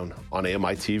Dave Brown on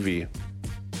AMI TV.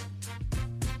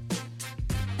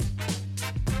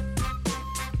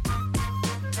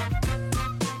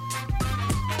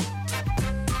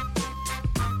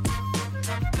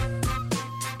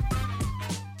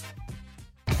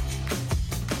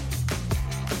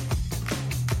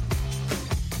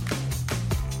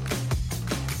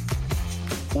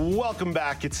 Welcome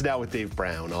back. It's Now with Dave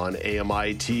Brown on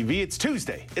AMI TV. It's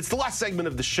Tuesday. It's the last segment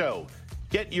of the show.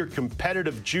 Get your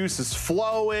competitive juices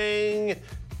flowing.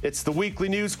 It's the weekly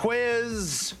news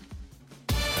quiz.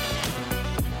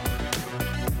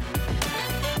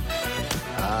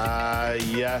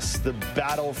 Yes, the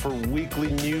battle for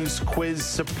weekly news quiz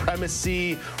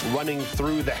supremacy running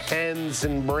through the hands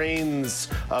and brains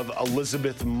of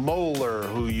Elizabeth Mohler,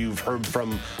 who you've heard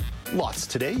from lots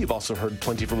today. You've also heard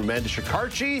plenty from Amanda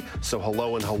Shekarchi. So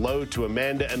hello to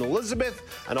Amanda and Elizabeth.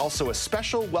 And also a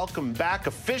special welcome back,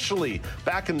 officially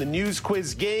back in the news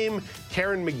quiz game,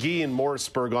 Karen Magee in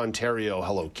Morrisburg, Ontario.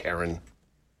 Hello, Karen.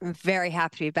 I'm very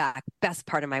happy to be back. Best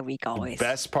part of my week always. The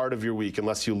best part of your week,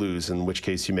 unless you lose, in which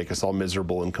case you make us all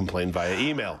miserable and complain via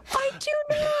email. I do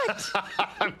not.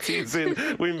 I'm teasing.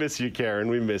 We miss you, Karen.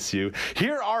 We miss you.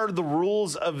 Here are the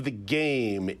rules of the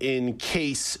game in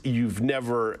case you've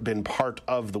never been part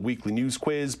of the weekly news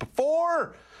quiz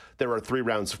before. There are 3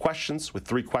 rounds of questions with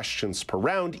 3 questions per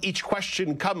round. Each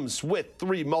question comes with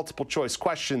 3 multiple choice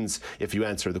questions. If you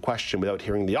answer the question without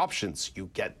hearing the options, you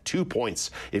get 2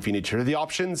 points. If you need to hear the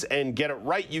options and get it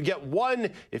right, you get 1.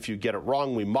 If you get it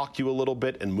wrong, we mock you a little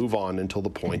bit and move on until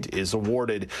the point is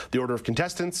awarded. The order of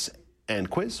contestants and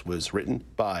quiz was written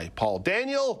by Paul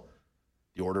Daniel.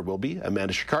 The order will be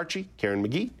Amanda Shekarchi, Karen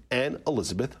Magee, and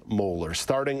Elizabeth Mohler.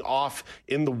 Starting off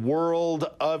in the world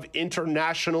of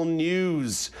international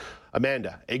news.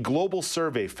 Amanda, a global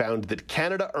survey found that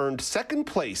Canada earned 2nd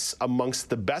place amongst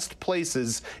the best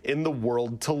places in the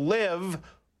world to live.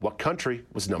 What country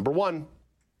was number 1?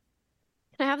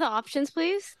 Can I have the options,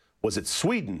 please? Was it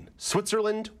Sweden,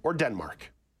 Switzerland, or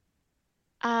Denmark?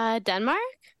 Denmark?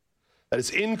 That is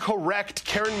incorrect.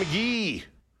 Karen Magee.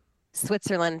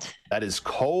 Switzerland. That is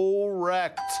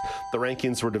correct. The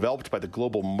rankings were developed by the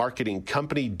global marketing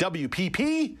company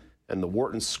WPP and the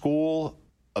Wharton School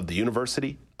of the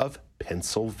University of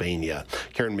Pennsylvania.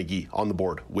 Karen Magee on the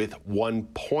board with 1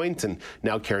 point. And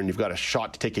now, Karen, you've got a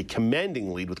shot to take a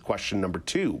commanding lead with question number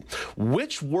 2.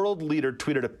 Which world leader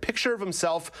tweeted a picture of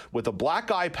himself with a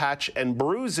black eye patch and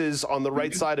bruises on the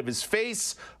right side of his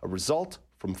face, a result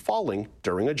from falling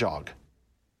during a jog?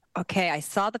 Okay, I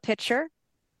saw the picture,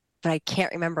 but I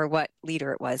can't remember what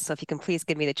leader it was. So if you can please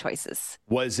give me the choices.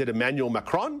 Was it Emmanuel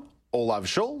Macron, Olaf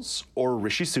Scholz, or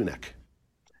Rishi Sunak?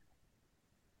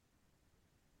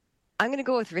 I'm going to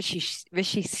go with Rishi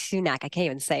Sunak. I can't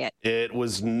even say it. It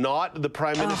was not the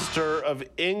Prime Minister of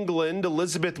England.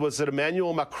 Elizabeth, was it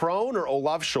Emmanuel Macron or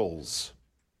Olaf Scholz?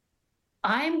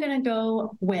 I'm going to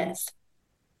go with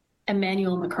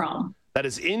Emmanuel Macron. That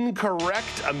is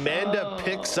incorrect. Amanda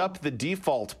picks up the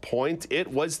default point. It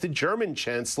was the German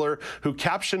chancellor who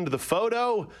captioned the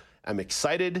photo. I'm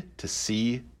excited to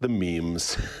see the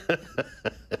memes.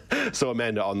 So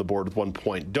Amanda on the board with 1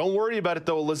 point. Don't worry about it,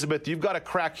 though, Elizabeth. You've got a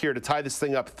crack here to tie this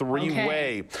thing up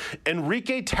three-way.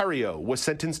 Enrique Tarrio was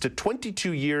sentenced to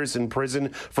 22 years in prison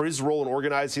for his role in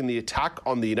organizing the attack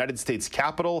on the United States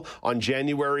Capitol on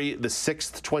January the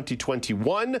 6th,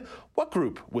 2021. What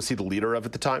group was he the leader of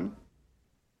at the time?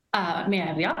 May I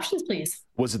have the options, please?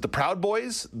 Was it the Proud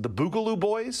Boys, the Boogaloo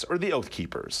Boys, or the Oath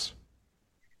Keepers?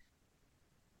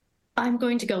 I'm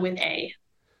going to go with A.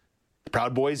 The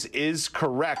Proud Boys is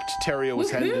correct. Tarrio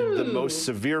was handed the most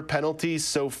severe penalties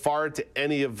so far to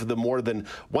any of the more than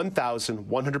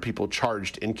 1,100 people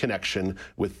charged in connection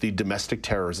with the domestic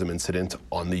terrorism incident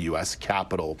on the U.S.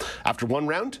 Capitol. After one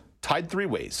round, tied three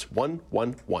ways,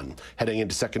 1-1-1. Heading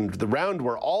into second the round,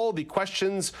 where all the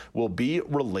questions will be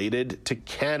related to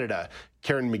Canada.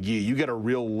 Karen Magee, you get a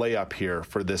real layup here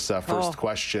for this first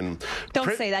question.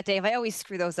 Don't say that, Dave. I always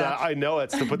screw those up. I know,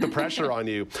 it's to put the pressure on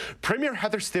you. Premier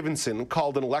Heather Stevenson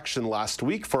called an election last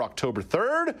week for October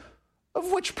 3rd.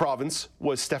 Of which province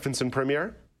was Stevenson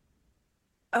premier?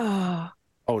 Oh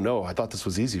no, I thought this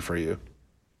was easy for you.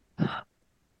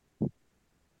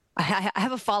 I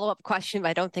have a follow-up question, but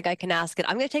I don't think I can ask it.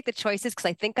 I'm going to take the choices because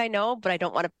I think I know, but I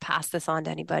don't want to pass this on to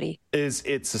anybody. Is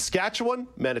it Saskatchewan,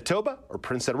 Manitoba, or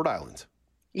Prince Edward Island?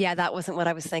 Yeah, that wasn't what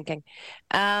I was thinking.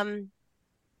 I'm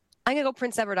going to go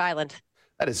Prince Edward Island.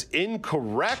 That is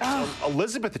incorrect.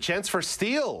 Elizabeth, a chance for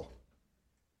steal.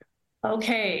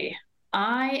 Okay,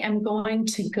 I am going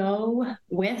to go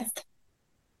with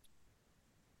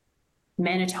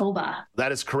Manitoba.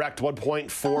 That is correct. 1 point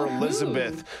for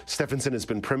Elizabeth. Stephenson has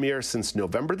been premier since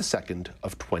November the 2nd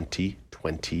of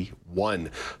 2021.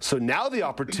 So now the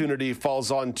opportunity falls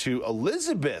on to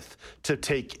Elizabeth to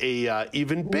take a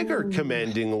even bigger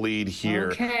commanding lead here.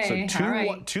 Okay, so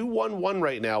 2-1-1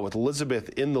 right now with Elizabeth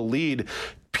in the lead.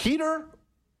 Peter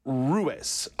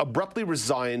Ruiz abruptly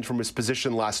resigned from his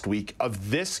position last week of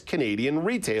this Canadian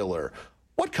retailer.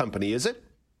 What company is it?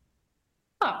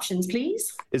 Options,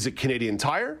 please. Is it Canadian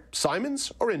Tire,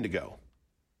 Simons, or Indigo?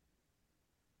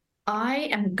 I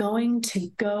am going to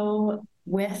go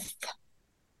with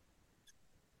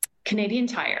Canadian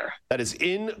Tire. That is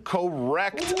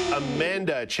incorrect.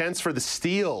 Amanda, a chance for the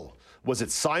steal. Was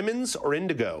it Simons or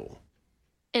Indigo?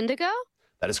 Indigo?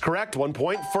 That is correct. 1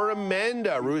 point for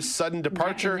Amanda. Ruiz's sudden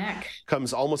departure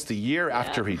comes almost a year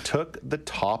after he took the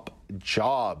top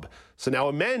job. So now,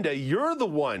 Amanda, you're the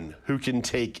one who can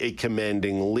take a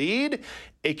commanding lead.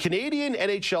 A Canadian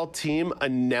NHL team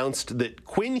announced that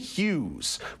Quinn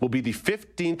Hughes will be the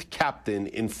 15th captain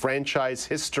in franchise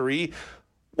history.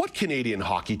 What Canadian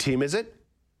hockey team is it?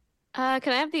 Can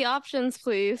I have the options,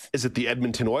 please? Is it the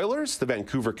Edmonton Oilers, the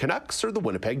Vancouver Canucks, or the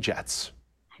Winnipeg Jets?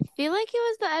 I feel like it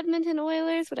was the Edmonton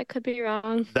Oilers, but I could be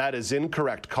wrong. That is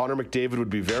incorrect. Connor McDavid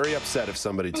would be very upset if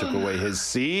somebody took away his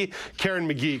C. Karen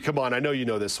Magee, come on. I know you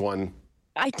know this one.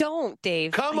 I don't,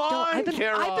 Dave. Come on,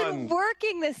 Karen. I've been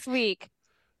working this week.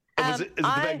 Is it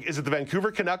the Vancouver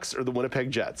Canucks or the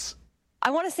Winnipeg Jets? I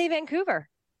want to say Vancouver.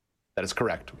 That is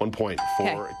correct. 1 point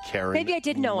for Karen. Maybe I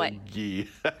did know it.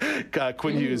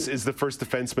 Quinn Hughes is the first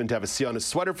defenseman to have a C on his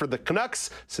sweater for the Canucks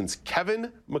since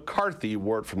Kevin McCarthy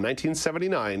wore it from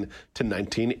 1979 to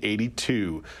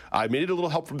 1982. I needed a little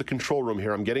help from the control room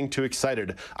here. I'm getting too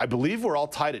excited. I believe we're all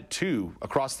tied at 2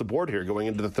 across the board here going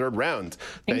into the third round.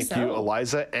 Thank you,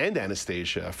 Eliza and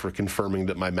Anastasia, for confirming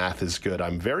that my math is good.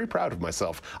 I'm very proud of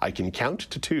myself. I can count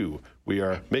to 2. We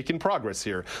are making progress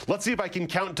here. Let's see if I can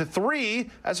count to 3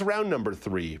 as round number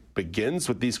 3 begins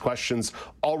with these questions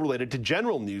all related to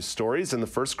general news stories, and the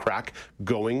first crack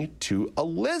going to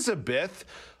Elizabeth.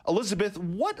 Elizabeth,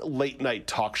 what late night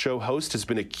talk show host has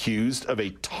been accused of a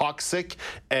toxic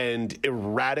and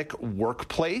erratic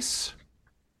workplace?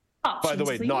 Options,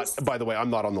 By the way, I'm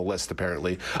not on the list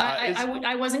apparently.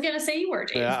 I wasn't going to say you were,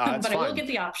 Dave, but I will get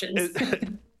the options.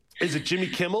 Is it Jimmy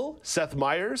Kimmel, Seth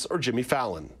Meyers, or Jimmy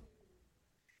Fallon?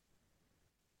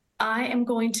 I am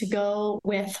going to go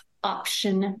with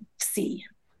option C.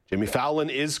 Jimmy Fallon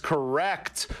is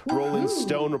correct. Rolling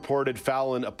Stone reported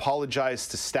Fallon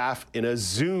apologized to staff in a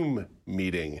Zoom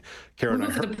meeting. Karen,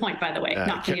 for the point, by the way,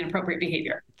 not for inappropriate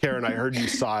behavior. Karen, I heard you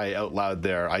sigh out loud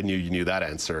there. I knew you knew that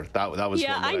answer. That was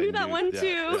yeah, one that I knew that one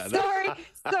too.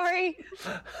 Sorry.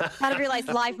 I didn't realize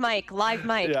live mic.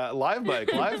 Yeah, live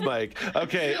mic.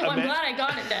 Okay. Well, I'm glad I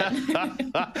got it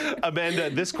then. Amanda,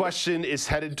 this question is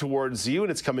headed towards you,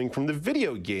 and it's coming from the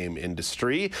video game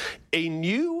industry. A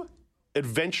new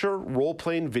adventure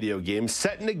role-playing video game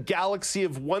set in a galaxy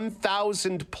of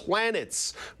 1,000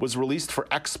 planets was released for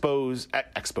Xbox,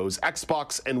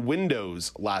 and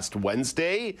Windows last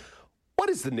Wednesday. What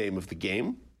is the name of the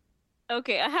game?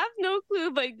 Okay, I have no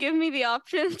clue, but give me the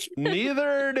options.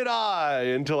 Neither did I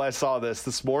until I saw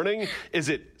this morning. Is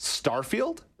it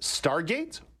Starfield,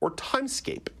 Stargate, or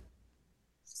Timescape?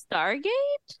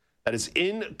 Stargate? That is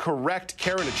incorrect.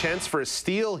 Karen, a chance for a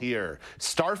steal here.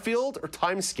 Starfield or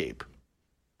Timescape?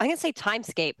 I'm going to say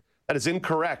Timescape. That is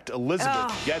incorrect.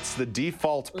 Elizabeth gets the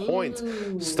default point.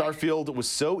 Ooh. Starfield was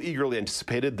so eagerly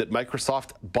anticipated that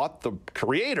Microsoft bought the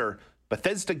creator,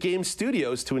 Bethesda Game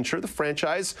Studios, to ensure the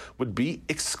franchise would be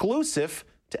exclusive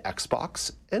to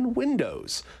Xbox and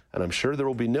Windows. And I'm sure there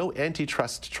will be no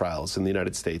antitrust trials in the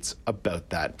United States about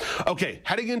that. Okay,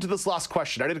 heading into this last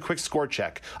question, I did a quick score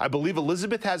check. I believe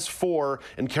Elizabeth has 4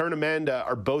 and Karen and Amanda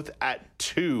are both at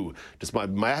 2. Just my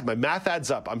math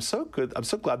adds up. I'm so good. I'm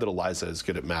so glad that Eliza is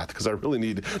good at math because I really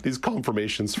need these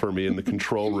confirmations for me in the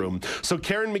control room. So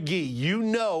Karen Magee, you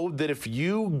know that if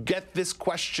you get this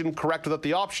question correct without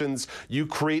the options, you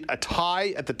create a tie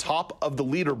at the top of the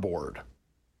leaderboard.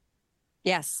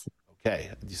 Yes.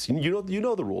 Okay, you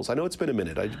know the rules. I know it's been a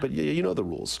minute, but you know the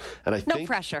rules. And I think no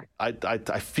pressure. I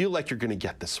feel like you're going to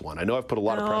get this one. I know I've put a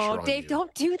lot of pressure on you. Dave,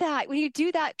 don't do that. When you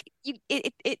do that,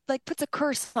 it like puts a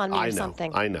curse on me or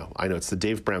something. I know. It's the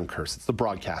Dave Brown curse. It's the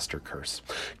broadcaster curse.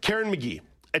 Karen Magee,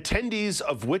 attendees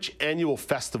of which annual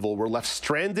festival were left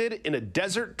stranded in a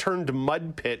desert-turned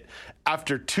mud pit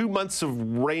after 2 months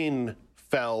of rain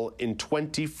fell in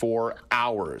 24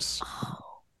 hours?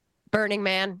 Burning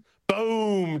Man.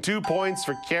 Boom! 2 points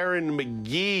for Karen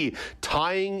Magee,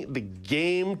 tying the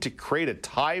game to create a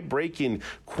tie-breaking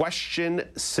question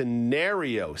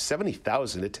scenario.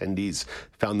 70,000 attendees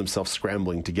found themselves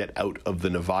scrambling to get out of the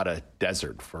Nevada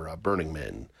desert for Burning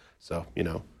Man. So,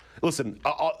 listen,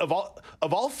 of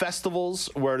all festivals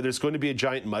where there's going to be a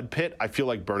giant mud pit, I feel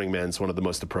like Burning Man's one of the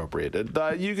most appropriate.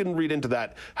 You can read into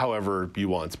that however you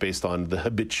want based on the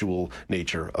habitual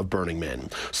nature of Burning Man.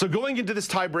 So going into this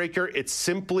tiebreaker, it's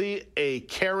simply a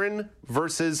Karen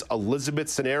versus Elizabeth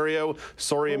scenario.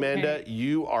 Sorry, Amanda,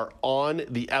 you are on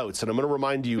the outs. And I'm going to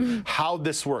remind you how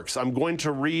this works. I'm going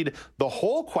to read the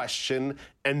whole question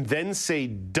and then say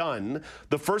done.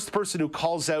 The first person who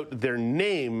calls out their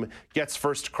name gets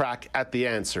first crack at the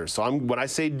answer. So when I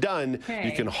say done,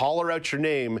 you can holler out your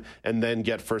name and then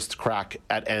get first crack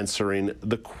at answering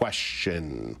the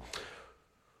question.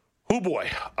 Oh boy.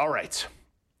 All right.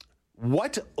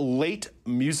 What late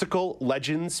musical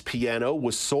legends piano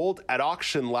was sold at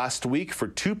auction last week for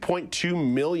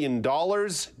 $2.2 million?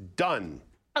 Done.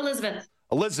 Elizabeth.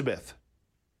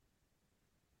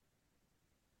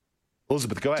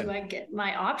 Elizabeth, go ahead. Do I get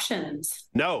my options?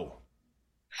 No.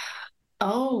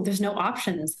 Oh, there's no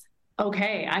options.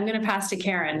 Okay, I'm going to pass to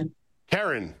Karen.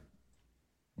 Karen.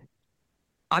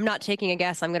 I'm not taking a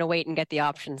guess. I'm going to wait and get the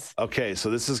options. Okay, so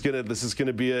this is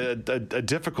gonna be a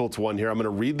difficult one here. I'm going to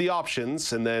read the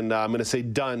options and then I'm going to say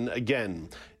done again.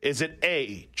 Is it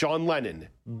A, John Lennon,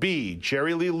 B,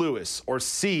 Jerry Lee Lewis, or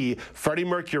C, Freddie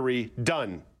Mercury?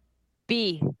 Done.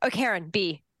 B. Oh, Karen,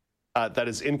 B. That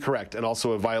is incorrect and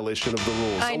also a violation of the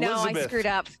rules. I know, Elizabeth. I screwed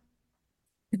up.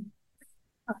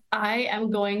 I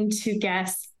am going to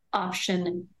guess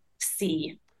option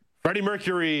C. Freddie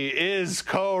Mercury is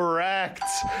correct.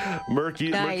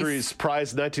 Mercury's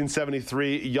prized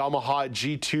 1973 Yamaha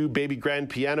G2 Baby Grand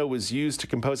piano was used to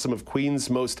compose some of Queen's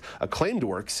most acclaimed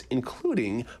works,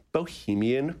 including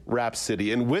Bohemian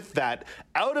Rhapsody. And with that,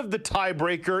 out of the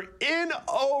tiebreaker in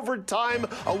overtime,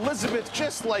 Elizabeth,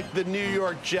 just like the New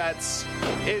York Jets,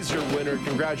 is your winner.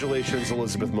 Congratulations,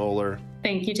 Elizabeth Mohler.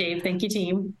 Thank you, Dave. Thank you,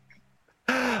 team.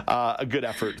 A good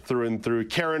effort through and through.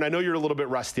 Karen, I know you're a little bit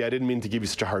rusty. I didn't mean to give you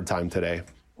such a hard time today.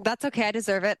 That's okay. I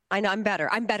deserve it. I know I'm better.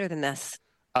 I'm better than this.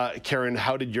 Karen,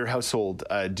 how did your household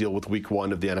deal with week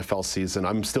 1 of the NFL season?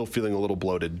 I'm still feeling a little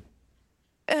bloated.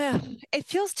 It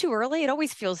feels too early. It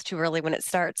always feels too early when it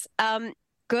starts.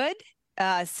 Good.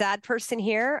 Sad person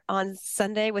here on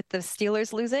Sunday with the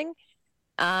Steelers losing.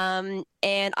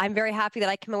 And I'm very happy that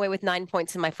I came away with 9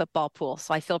 points in my football pool.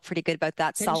 So I feel pretty good about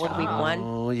that. Good Solid job. week 1.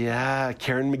 Oh yeah,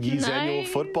 Karen Magee's annual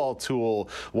football tool.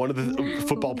 One of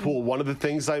the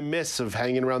things I miss of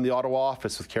hanging around the Ottawa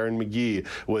office with Karen Magee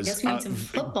was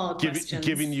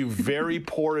giving you very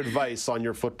poor advice on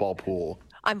your football pool.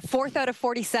 I'm 4th out of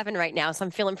 47 right now, so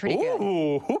I'm feeling pretty good.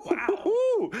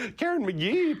 Wow. Karen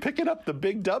Magee picking up the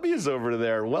big W's over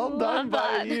there. Well done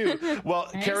by you. Well,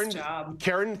 Nice job.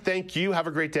 Karen, thank you. Have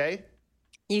a great day.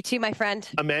 You too, my friend.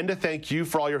 Amanda, thank you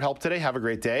for all your help today. Have a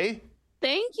great day.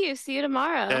 Thank you. See you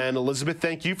tomorrow. And Elizabeth,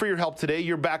 thank you for your help today.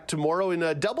 You're back tomorrow in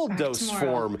a double dose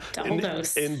form.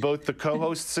 In both the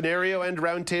co-host scenario and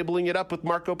roundtabling it up with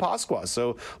Marco Pasqua.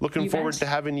 So looking forward to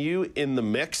having you in the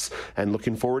mix, and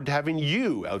looking forward to having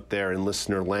you out there in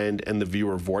listener land and the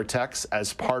viewer vortex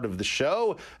as part of the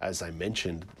show. As I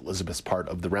mentioned, Elizabeth's part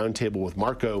of the roundtable with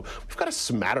Marco. We've got a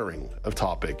smattering of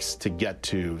topics to get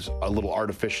to. A little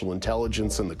artificial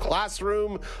intelligence in the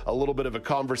classroom, a little bit of a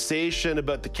conversation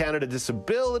about the Canada Disability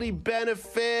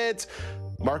Benefit.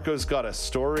 Marco's got a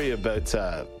story about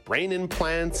brain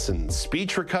implants and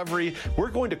speech recovery. We're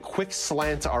going to quick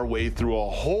slant our way through a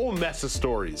whole mess of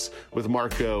stories with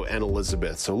Marco and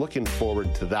Elizabeth. So looking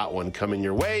forward to that one coming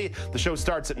your way. The show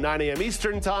starts at 9 a.m.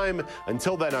 Eastern Time.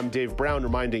 Until then, I'm Dave Brown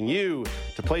reminding you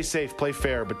to play safe, play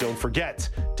fair, but don't forget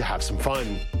to have some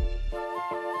fun.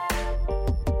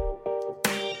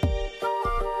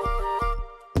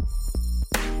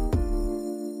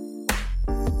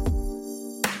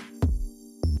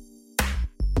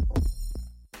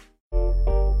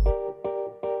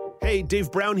 Hey,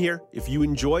 Dave Brown here. If you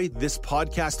enjoy this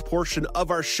podcast portion of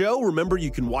our show, remember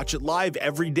you can watch it live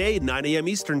every day at 9 a.m.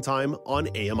 Eastern Time on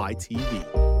AMI TV.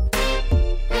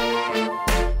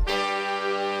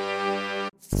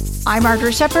 I'm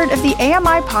Margaret Shepard of the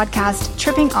AMI podcast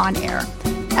Tripping on Air.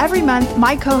 Every month,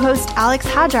 my co-host Alex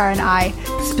Hajar and I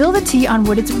spill the tea on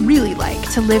what it's really like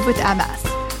to live with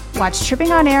MS. Watch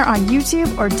Tripping on Air on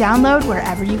YouTube or download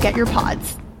wherever you get your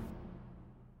pods.